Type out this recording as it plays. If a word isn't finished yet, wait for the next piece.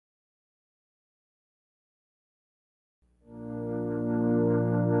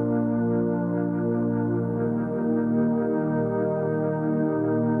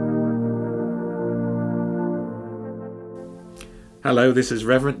Hello, this is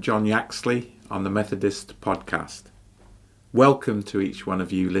Reverend John Yaxley on the Methodist Podcast. Welcome to each one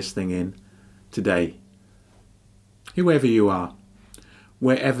of you listening in today. Whoever you are,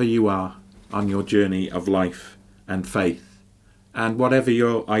 wherever you are on your journey of life and faith, and whatever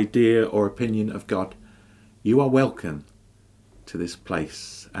your idea or opinion of God, you are welcome to this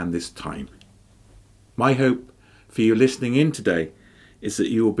place and this time. My hope for you listening in today is that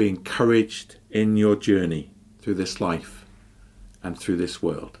you will be encouraged in your journey through this life and through this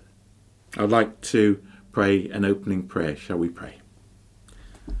world. I'd like to pray an opening prayer. Shall we pray?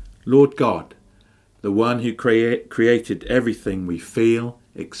 Lord God, the one who created everything we feel,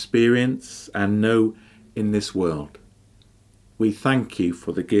 experience and know in this world, we thank you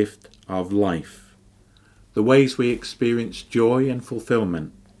for the gift of life, the ways we experience joy and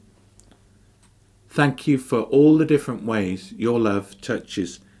fulfillment. Thank you for all the different ways your love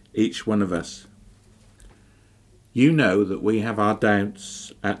touches each one of us. You know that we have our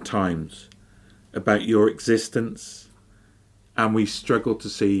doubts at times about your existence, and we struggle to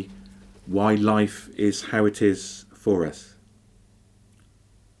see why life is how it is for us.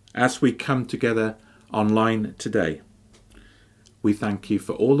 As we come together online today, we thank you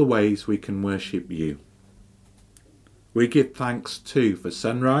for all the ways we can worship you. We give thanks too for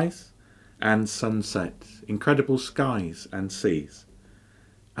sunrise and sunset, incredible skies and seas,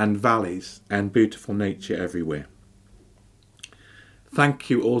 and valleys and beautiful nature everywhere. Thank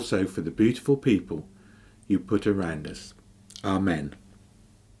you also for the beautiful people you put around us. Amen.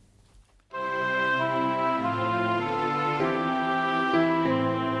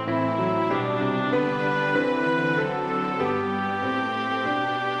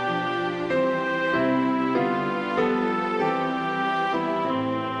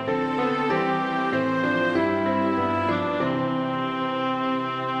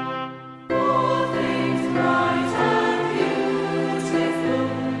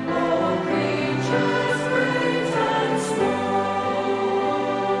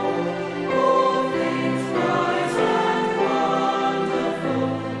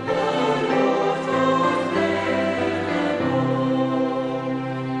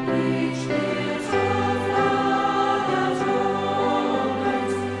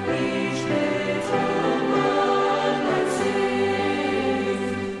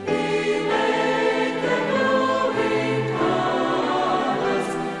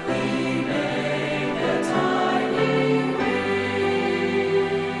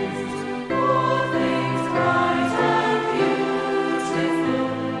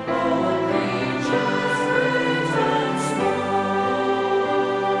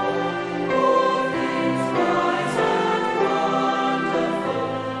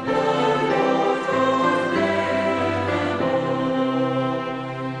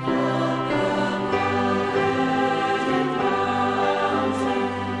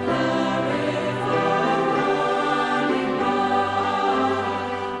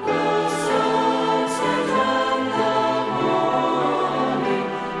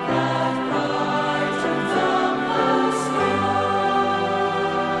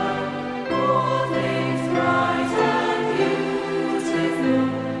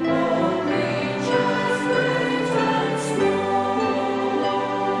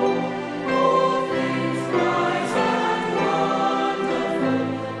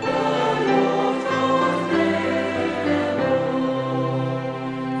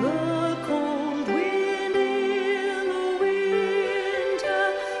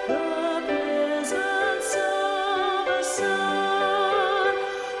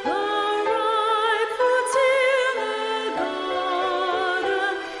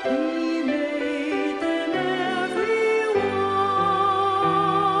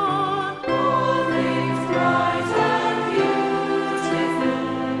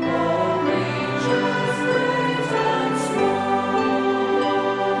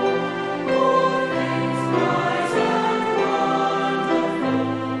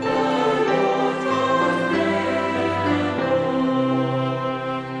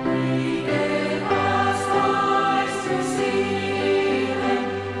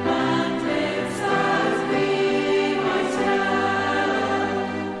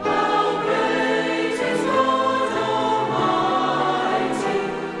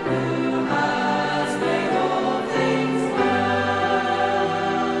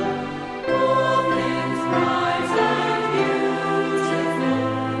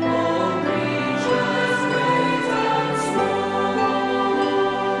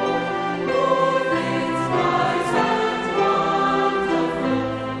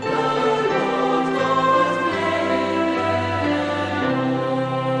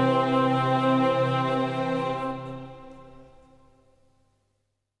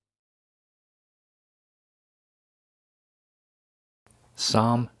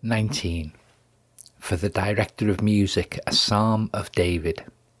 Psalm 19. For the director of music, a psalm of David.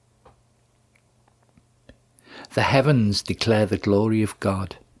 The heavens declare the glory of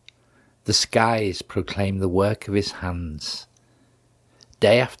God. The skies proclaim the work of his hands.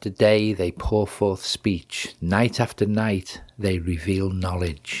 Day after day they pour forth speech. Night after night they reveal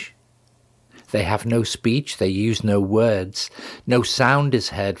knowledge. They have no speech, they use no words. No sound is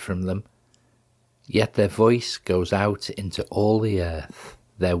heard from them. Yet their voice goes out into all the earth,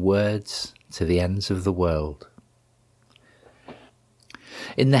 their words to the ends of the world.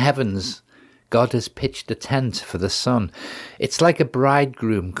 In the heavens, God has pitched a tent for the sun. It's like a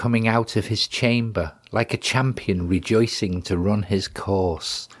bridegroom coming out of his chamber, like a champion rejoicing to run his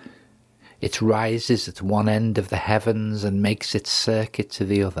course. It rises at one end of the heavens and makes its circuit to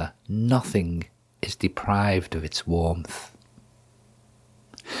the other. Nothing is deprived of its warmth.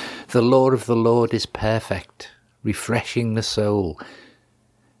 The law of the Lord is perfect, refreshing the soul.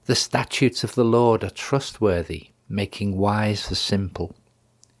 The statutes of the Lord are trustworthy, making wise the simple.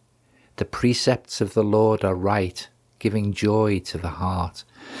 The precepts of the Lord are right, giving joy to the heart.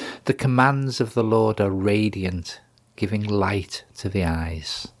 The commands of the Lord are radiant, giving light to the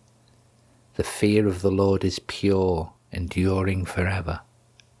eyes. The fear of the Lord is pure, enduring forever.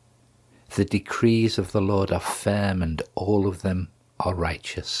 The decrees of the Lord are firm, and all of them are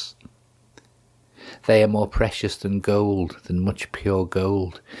righteous. They are more precious than gold, than much pure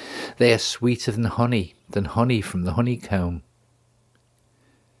gold. They are sweeter than honey from the honeycomb.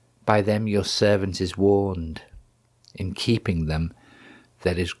 By them your servant is warned. In keeping them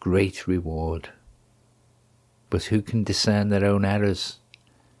there is great reward. But who can discern their own errors?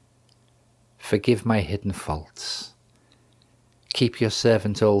 Forgive my hidden faults. Keep your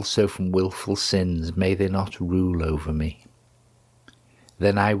servant also from wilful sins. May they not rule over me.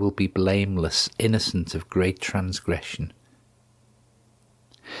 Then I will be blameless, innocent of great transgression.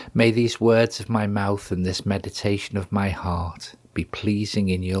 May these words of my mouth and this meditation of my heart be pleasing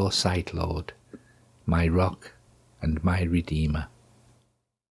in your sight, Lord, my rock and my redeemer.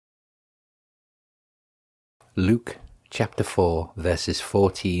 Luke chapter 4, verses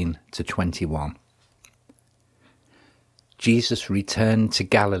 14 to 21. Jesus returned to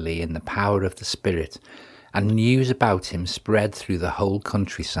Galilee in the power of the Spirit, and news about him spread through the whole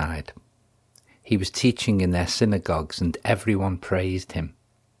countryside. He was teaching in their synagogues, and everyone praised him.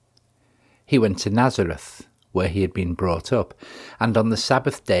 He went to Nazareth, where he had been brought up, and on the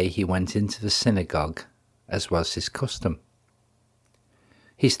Sabbath day he went into the synagogue, as was his custom.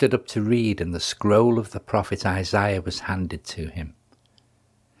 He stood up to read, and the scroll of the prophet Isaiah was handed to him.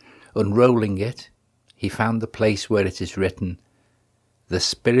 Unrolling it, he found the place where it is written, "The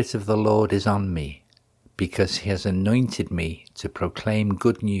Spirit of the Lord is on me, because he has anointed me to proclaim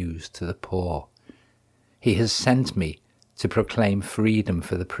good news to the poor. He has sent me to proclaim freedom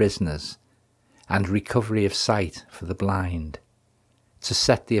for the prisoners and recovery of sight for the blind, to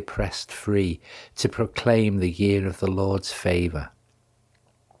set the oppressed free, to proclaim the year of the Lord's favour."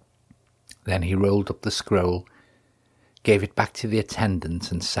 Then he rolled up the scroll, gave it back to the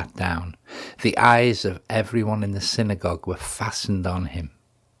attendant, and sat down. The eyes of everyone in the synagogue were fastened on him.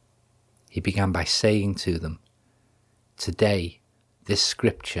 He began by saying to them, "Today this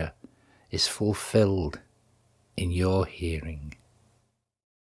scripture is fulfilled in your hearing."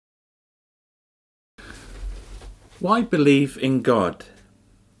 Why believe in God?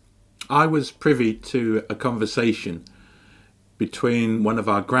 I was privy to a conversation between one of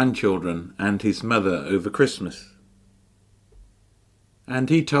our grandchildren and his mother over Christmas. And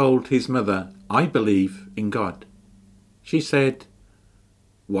he told his mother, "I believe in God." She said,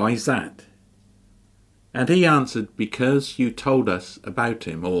 "Why's that?" And he answered, "Because you told us about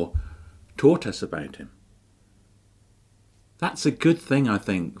him, or taught us about him." That's a good thing, I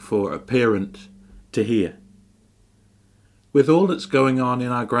think, for a parent to hear. With all that's going on in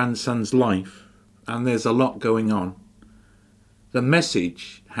our grandson's life, and there's a lot going on, the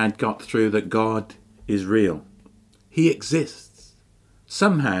message had got through that God is real. He exists.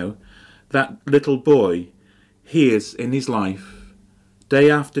 Somehow, that little boy hears in his life, day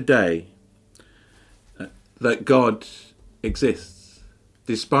after day, that God exists.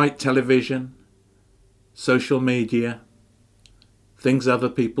 Despite television, social media, things other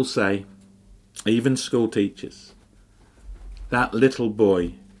people say, even school teachers, that little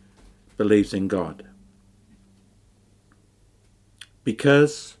boy believes in God.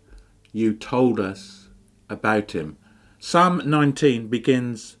 Because you told us about him. Psalm 19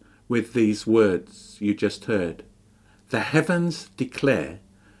 begins with these words you just heard. The heavens declare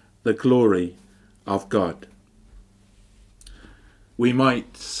the glory of God. We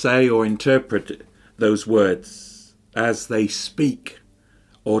might say or interpret those words as they speak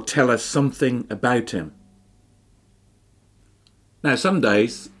or tell us something about him. Now, some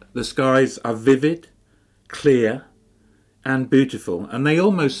days the skies are vivid, clear, and beautiful, and they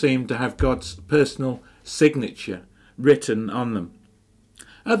almost seem to have God's personal signature written on them.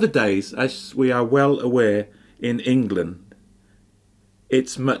 Other days, as we are well aware in England,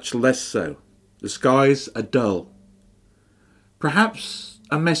 it's much less so. The skies are dull. Perhaps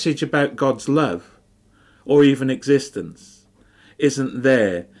a message about God's love, or even existence, isn't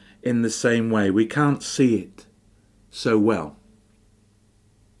there in the same way. We can't see it so well.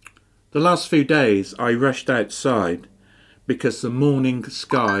 The last few days I rushed outside because the morning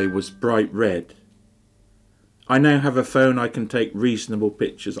sky was bright red. I now have a phone I can take reasonable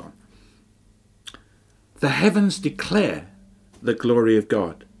pictures on. The heavens declare the glory of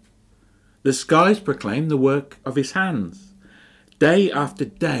God. The skies proclaim the work of his hands. Day after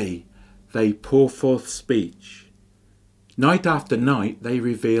day they pour forth speech. Night after night they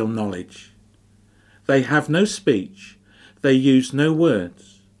reveal knowledge. They have no speech. They use no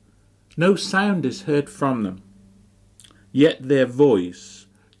words. No sound is heard from them. Yet their voice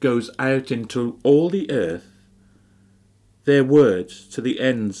goes out into all the earth, their words to the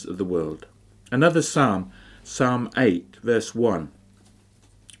ends of the world. Another psalm, Psalm 8, verse 1.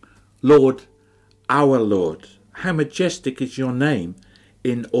 Lord, our Lord, how majestic is your name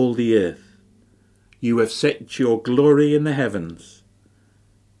in all the earth. You have set your glory in the heavens.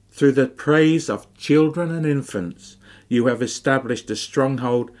 Through the praise of children and infants, you have established a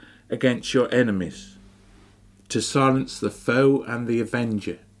stronghold against your enemies, to silence the foe and the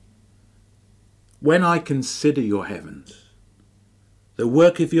avenger. When I consider your heavens, the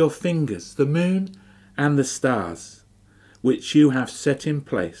work of your fingers, the moon and the stars, which you have set in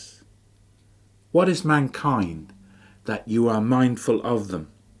place, what is mankind that you are mindful of them?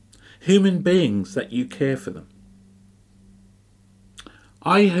 Human beings that you care for them.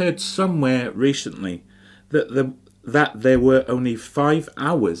 I heard somewhere recently that there were only 5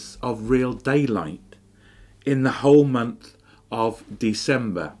 hours of real daylight in the whole month of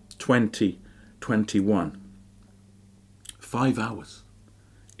December 2021. 5 hours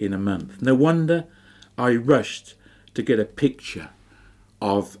in a month. No wonder I rushed to get a picture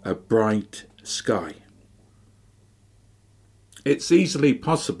of a bright sky. It's easily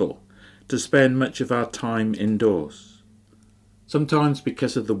possible to spend much of our time indoors, sometimes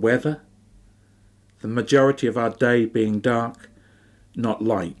because of the weather, the majority of our day being dark, not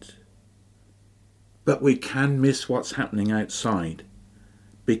light. But we can miss what's happening outside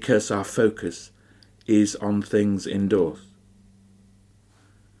because our focus is on things indoors.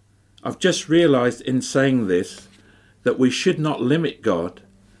 I've just realised in saying this that we should not limit God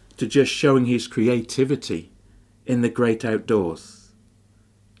to just showing his creativity in the great outdoors,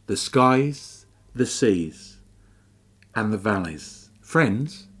 the skies, the seas, and the valleys.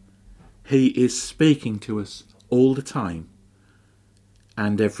 Friends, he is speaking to us all the time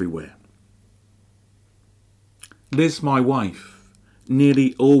and everywhere. Liz, my wife,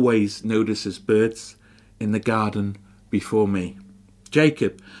 nearly always notices birds in the garden before me.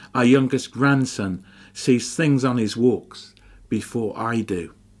 Jacob, our youngest grandson, sees things on his walks before I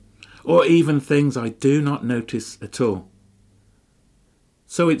do, or even things I do not notice at all.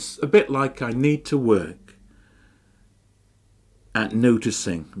 So it's a bit like I need to work at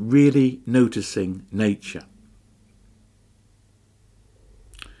noticing, really noticing nature.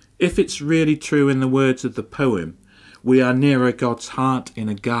 If it's really true in the words of the poem, we are nearer God's heart in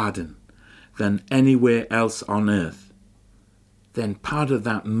a garden than anywhere else on earth, then part of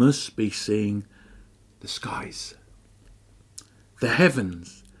that must be seeing the skies. The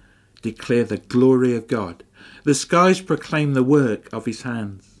heavens declare the glory of God. The skies proclaim the work of his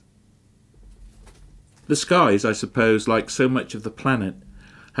hands. The skies, I suppose, like so much of the planet,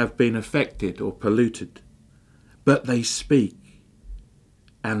 have been affected or polluted, but they speak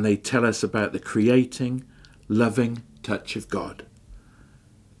and they tell us about the creating, loving touch of God,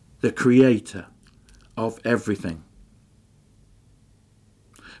 the creator of everything.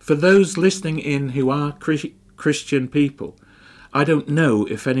 For those listening in who are Christian people, I don't know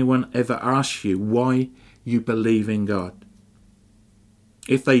if anyone ever asks you why you believe in God.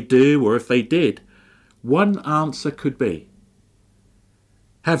 If they do, or if they did, one answer could be,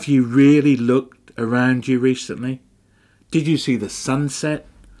 have you really looked around you recently? Did you see the sunset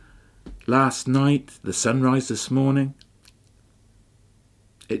last night, the sunrise this morning?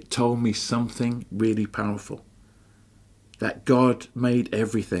 It told me something really powerful. That God made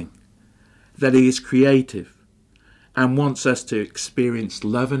everything, that he is creative and wants us to experience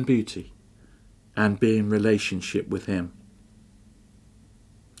love and beauty and be in relationship with him.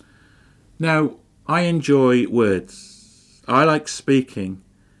 Now, I enjoy words. I like speaking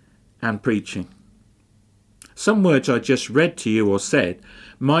and preaching. Some words I just read to you or said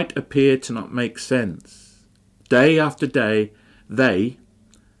might appear to not make sense. Day after day, they,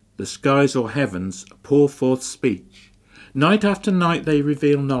 the skies or heavens, pour forth speech. Night after night they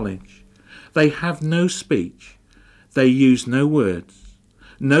reveal knowledge. They have no speech. They use no words.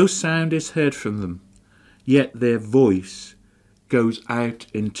 No sound is heard from them. Yet their voice goes out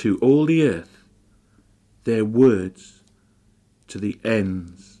into all the earth. Their words to the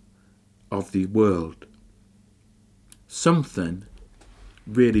ends of the world. Something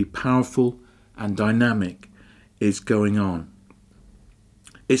really powerful and dynamic is going on.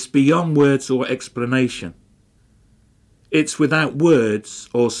 It's beyond words or explanation. It's without words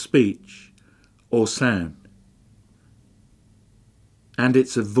or speech or sound. And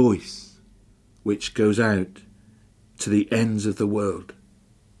it's a voice which goes out to the ends of the world.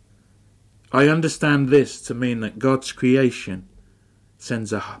 I understand this to mean that God's creation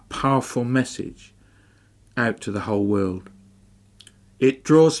sends a powerful message out to the whole world. It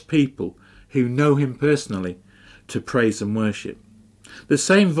draws people who know him personally to praise and worship. The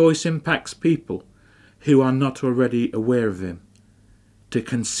same voice impacts people who are not already aware of him to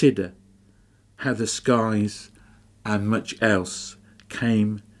consider how the skies and much else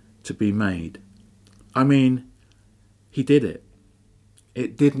came to be made. I mean, he did it.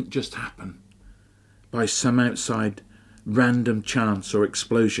 It didn't just happen by some outside random chance or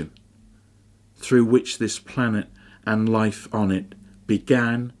explosion through which this planet and life on it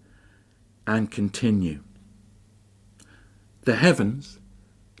began and continue. The heavens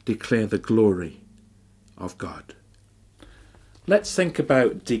declare the glory of God. Let's think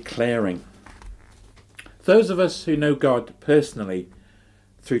about declaring. Those of us who know God personally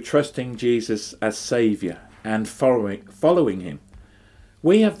through trusting Jesus as Saviour and following him,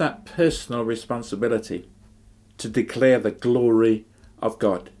 we have that personal responsibility to declare the glory of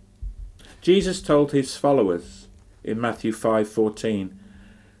God. Jesus told his followers in Matthew 5:14,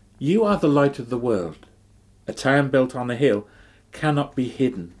 "You are the light of the world. A town built on a hill cannot be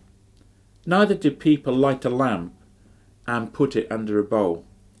hidden. Neither do people light a lamp and put it under a bowl.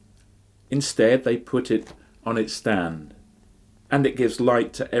 Instead, they put it on its stand, and it gives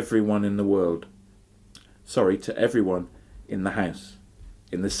light to everyone in the world. To everyone in the house.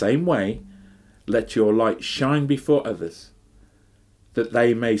 In the same way, let your light shine before others, that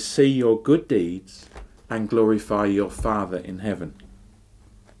they may see your good deeds and glorify your Father in heaven."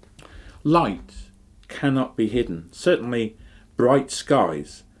 Light cannot be hidden. Certainly, bright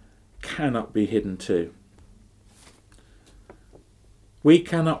skies cannot be hidden too. We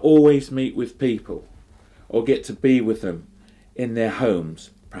cannot always meet with people or get to be with them in their homes,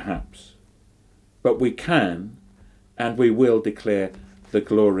 perhaps. But we can and we will declare the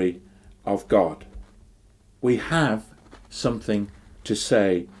glory of God. We have something to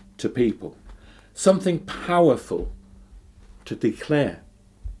say to people, something powerful to declare.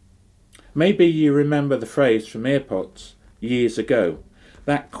 Maybe you remember the phrase from AirPods years ago,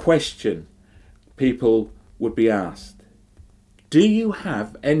 that question people would be asked, "Do you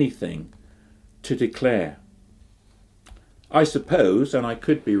have anything to declare?" I suppose, and I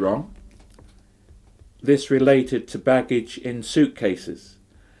could be wrong, this related to baggage in suitcases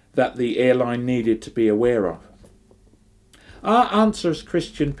that the airline needed to be aware of. Our answer as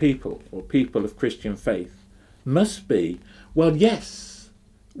Christian people, or people of Christian faith, must be, well, yes,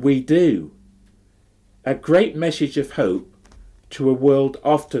 we do. A great message of hope to a world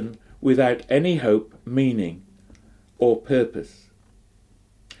often without any hope, meaning, or purpose.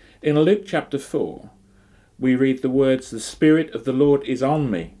 In Luke chapter 4, we read the words, "The Spirit of the Lord is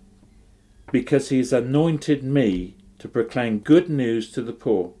on me, because he has anointed me to proclaim good news to the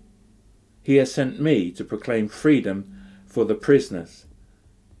poor. He has sent me to proclaim freedom for the prisoners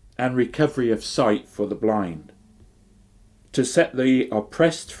and recovery of sight for the blind, to set the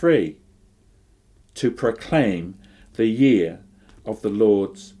oppressed free, to proclaim the year of the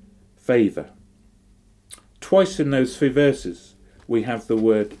Lord's favour." Twice in those 3 verses we have the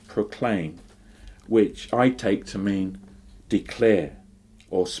word proclaim, which I take to mean declare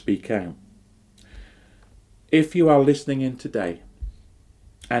or speak out. If you are listening in today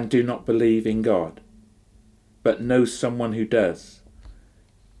and do not believe in God, but know someone who does,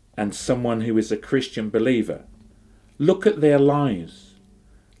 and someone who is a Christian believer, look at their lives.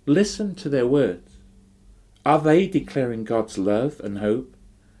 Listen to their words. Are they declaring God's love and hope?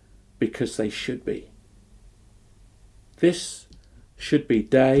 Because they should be. This should be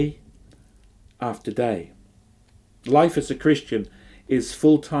day after day. Life as a Christian is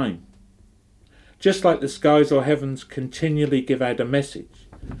full time. Just like the skies or heavens continually give out a message,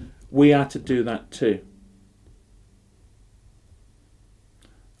 we are to do that too.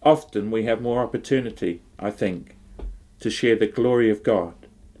 Often we have more opportunity, I think, to share the glory of God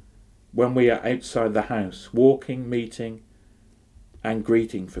when we are outside the house, walking, meeting and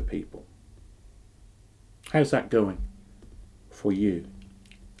greeting for people. How's that going for you?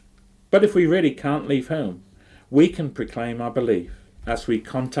 But if we really can't leave home, we can proclaim our belief as we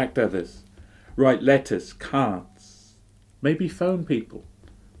contact others, write letters, cards, maybe phone people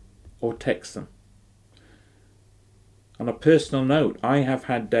or text them. On a personal note, I have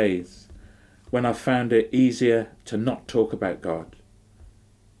had days when I found it easier to not talk about God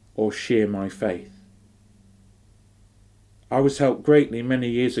or share my faith. I was helped greatly many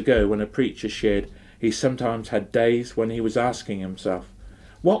years ago when a preacher shared he sometimes had days when he was asking himself,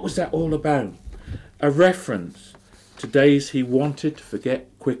 what was that all about? A reference to days he wanted to forget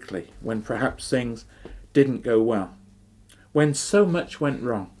quickly, when perhaps things didn't go well, when so much went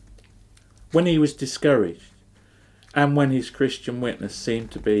wrong, when he was discouraged, and when his Christian witness seemed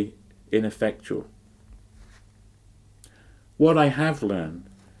to be ineffectual. What I have learned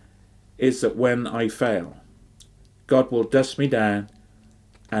is that when I fail, God will dust me down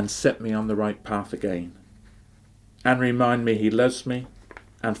and set me on the right path again, and remind me he loves me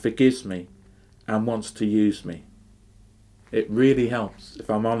and forgives me and wants to use me. It really helps if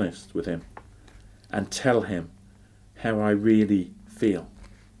I'm honest with him and tell him how I really feel.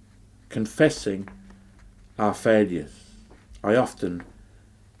 Confessing our failures. I often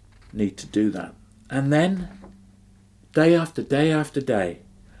need to do that. And then, day after day after day,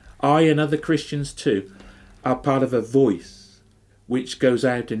 I and other Christians too are part of a voice which goes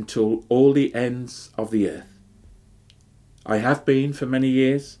out into all the ends of the earth. I have been for many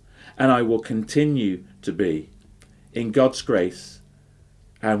years, and I will continue to be, in God's grace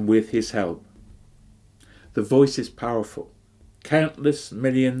and with his help. The voice is powerful. Countless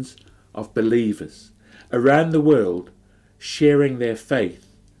millions of believers around the world sharing their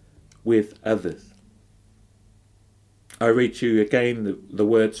faith with others. I read to you again the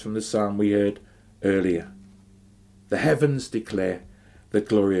words from the psalm we heard earlier. The heavens declare the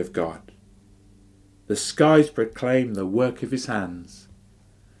glory of God. The skies proclaim the work of his hands.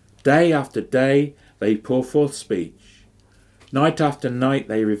 Day after day they pour forth speech. Night after night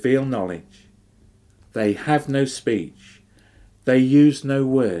they reveal knowledge. They have no speech. They use no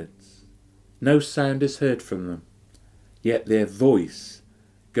words. No sound is heard from them. Yet their voice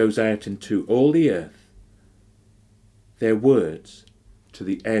goes out into all the earth. Their words to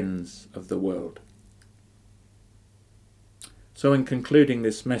the ends of the world. So in concluding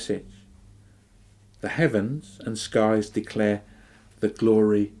this message, the heavens and skies declare the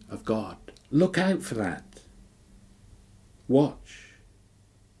glory of God. Look out for that. Watch.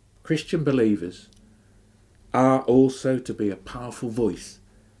 Christian believers are also to be a powerful voice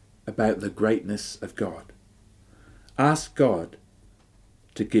about the greatness of God. Ask God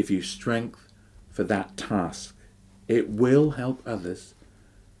to give you strength for that task. It will help others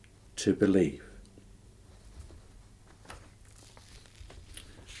to believe.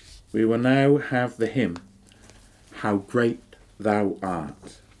 We will now have the hymn, How Great Thou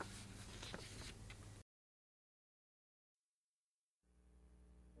Art.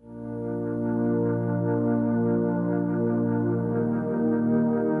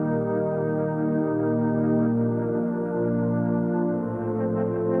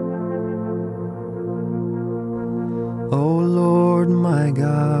 O Lord my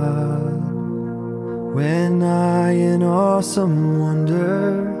God, when I in awesome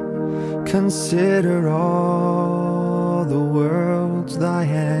wonder consider all the worlds thy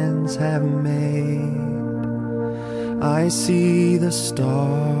hands have made, I see the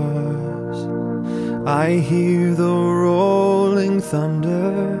stars, I hear the rolling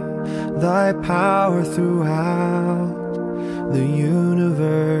thunder, thy power throughout the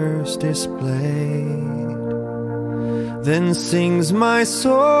universe displayed. Then sings my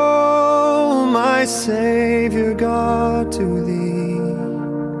soul, my Savior God, to thee.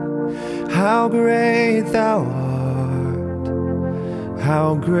 How great thou art,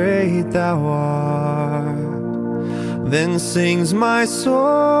 how great thou art. Then sings my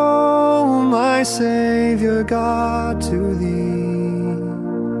soul, my Savior God, to thee.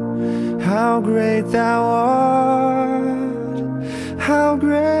 How great thou art, how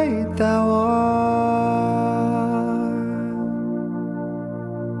great thou art.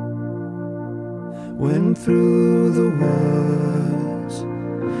 When through the woods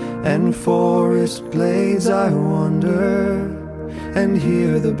and forest glades I wander, and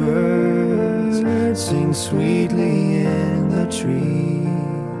hear the birds sing sweetly in the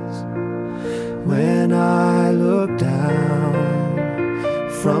trees. When I look down,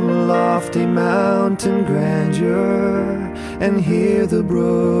 from lofty mountain grandeur, and hear the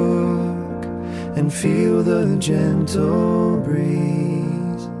brook, and feel the gentle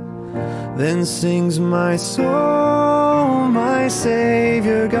breeze. Then sings my soul, my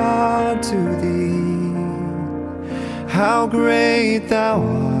Savior God, to thee. How great thou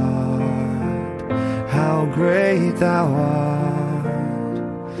art, how great thou art.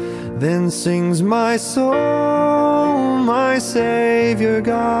 Then sings my soul, my Savior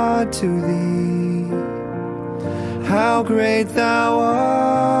God, to thee. How great thou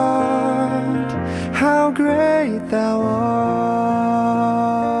art, how great thou art.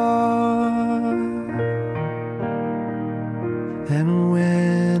 And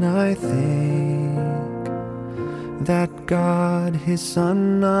when I think that God his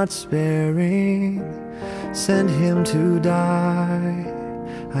Son not sparing sent him to die,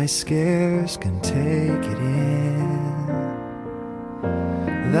 I scarce can take it in,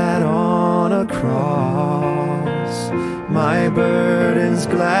 that on a cross, my burdens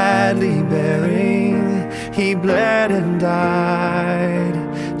gladly bearing, he bled and died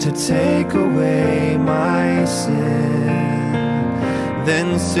to take away my sin.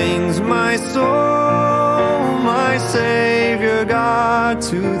 Then sings my soul, my Savior God,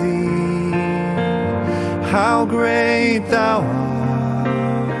 to thee. How great thou art,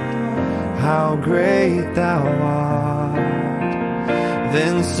 how great thou art.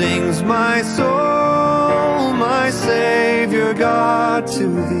 Then sings my soul, my Savior God, to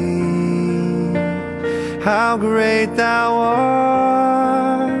thee. How great thou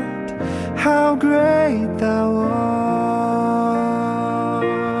art, how great thou art.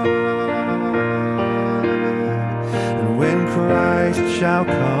 And when Christ shall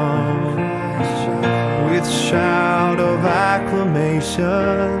come with shout of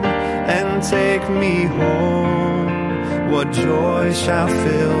acclamation and take me home, what joy shall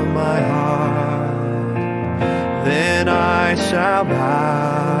fill my heart. Then I shall bow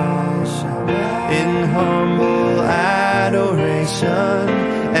in humble adoration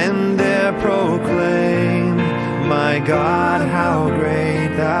and there proclaim, my God, how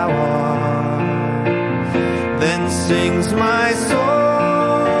great thou art. Then sings my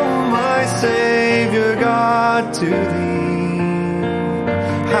soul, my Savior God, to thee.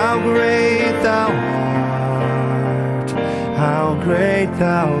 How great thou art, how great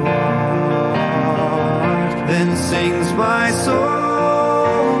thou art. Then sings my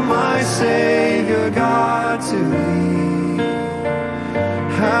soul, my Savior God, to thee.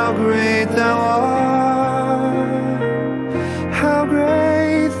 How great thou art, how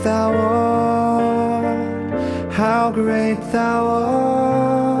great thou art, how great thou art,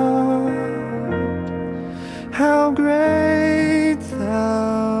 how great thou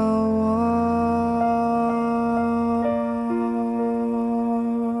art.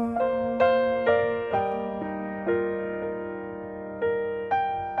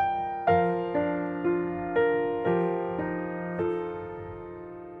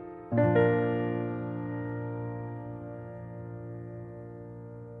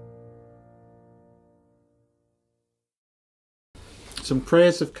 Some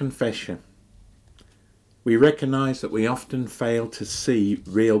prayers of confession. We recognise that we often fail to see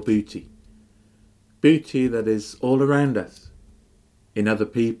real beauty. Beauty that is all around us, in other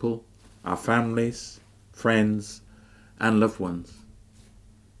people, our families, friends and loved ones.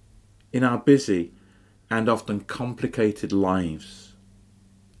 In our busy and often complicated lives.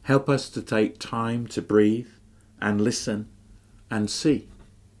 Help us to take time to breathe and listen and see.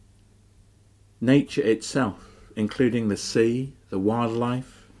 Nature itself, including the sea, the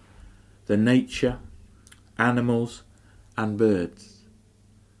wildlife, the nature, animals and birds,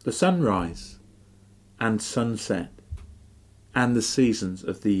 the sunrise and sunset, and the seasons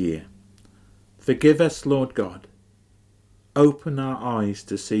of the year. Forgive us, Lord God. Open our eyes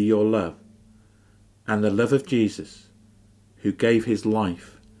to see your love and the love of Jesus, who gave his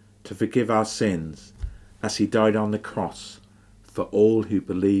life to forgive our sins as he died on the cross for all who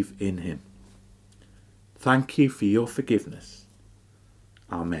believe in him. Thank you for your forgiveness.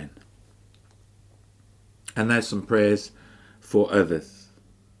 Amen. And there's some prayers for others.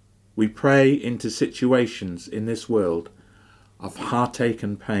 We pray into situations in this world of heartache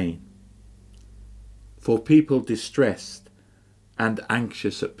and pain, for people distressed and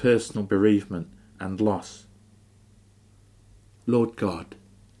anxious at personal bereavement and loss. Lord God,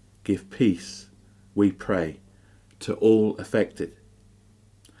 give peace, we pray, to all affected.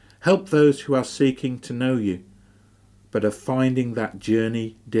 Help those who are seeking to know you, but are finding that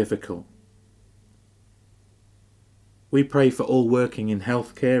journey difficult. We pray for all working in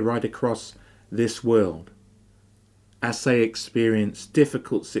healthcare right across this world. as they experience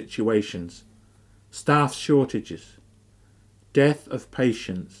difficult situations, staff shortages, death of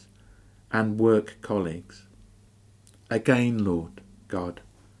patients and work colleagues. Again, Lord God,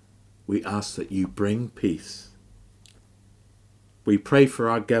 we ask that you bring peace. We pray for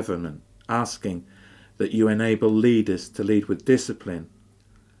our government, asking that you enable leaders to lead with discipline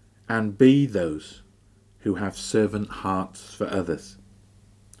and be those who have servant hearts for others.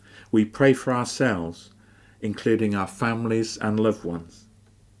 We pray for ourselves, including our families and loved ones.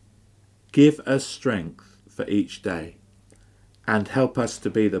 Give us strength for each day and help us to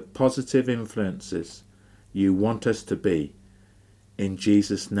be the positive influences you want us to be. In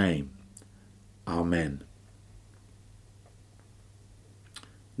Jesus' name, Amen.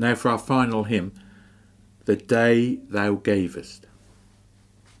 Now for our final hymn, The Day Thou Gavest.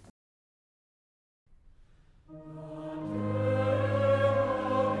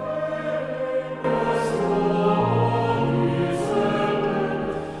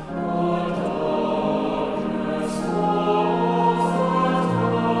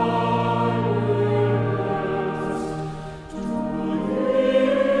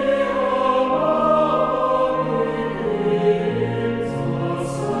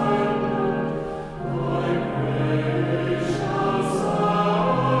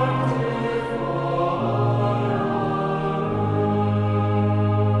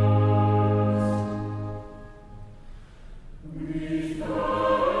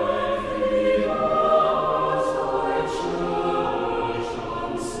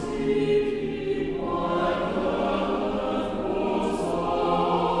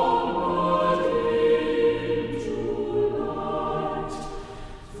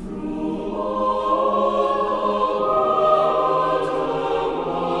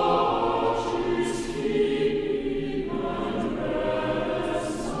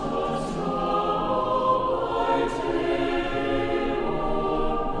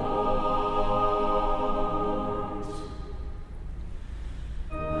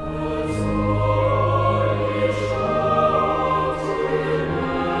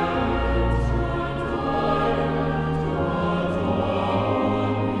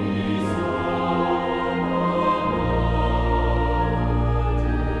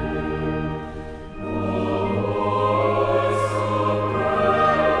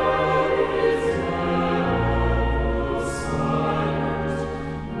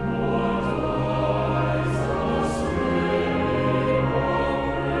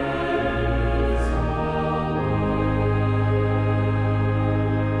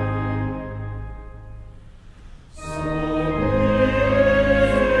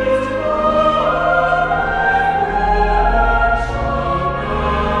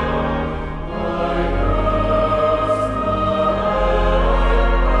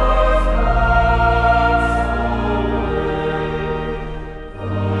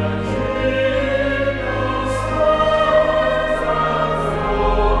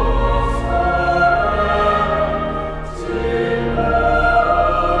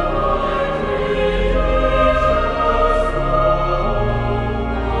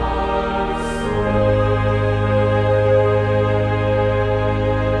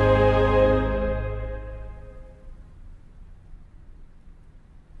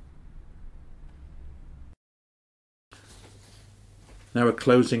 Now a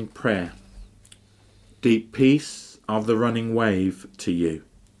closing prayer. Deep peace of the running wave to you.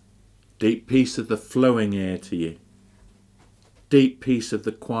 Deep peace of the flowing air to you. Deep peace of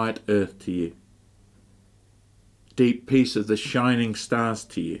the quiet earth to you. Deep peace of the shining stars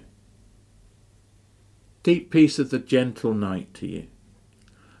to you. Deep peace of the gentle night to you.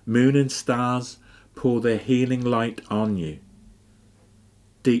 Moon and stars pour their healing light on you.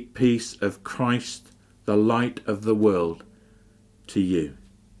 Deep peace of Christ, the light of the world, to you.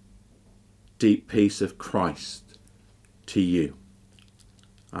 Deep peace of Christ to you.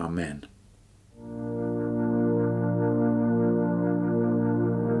 Amen.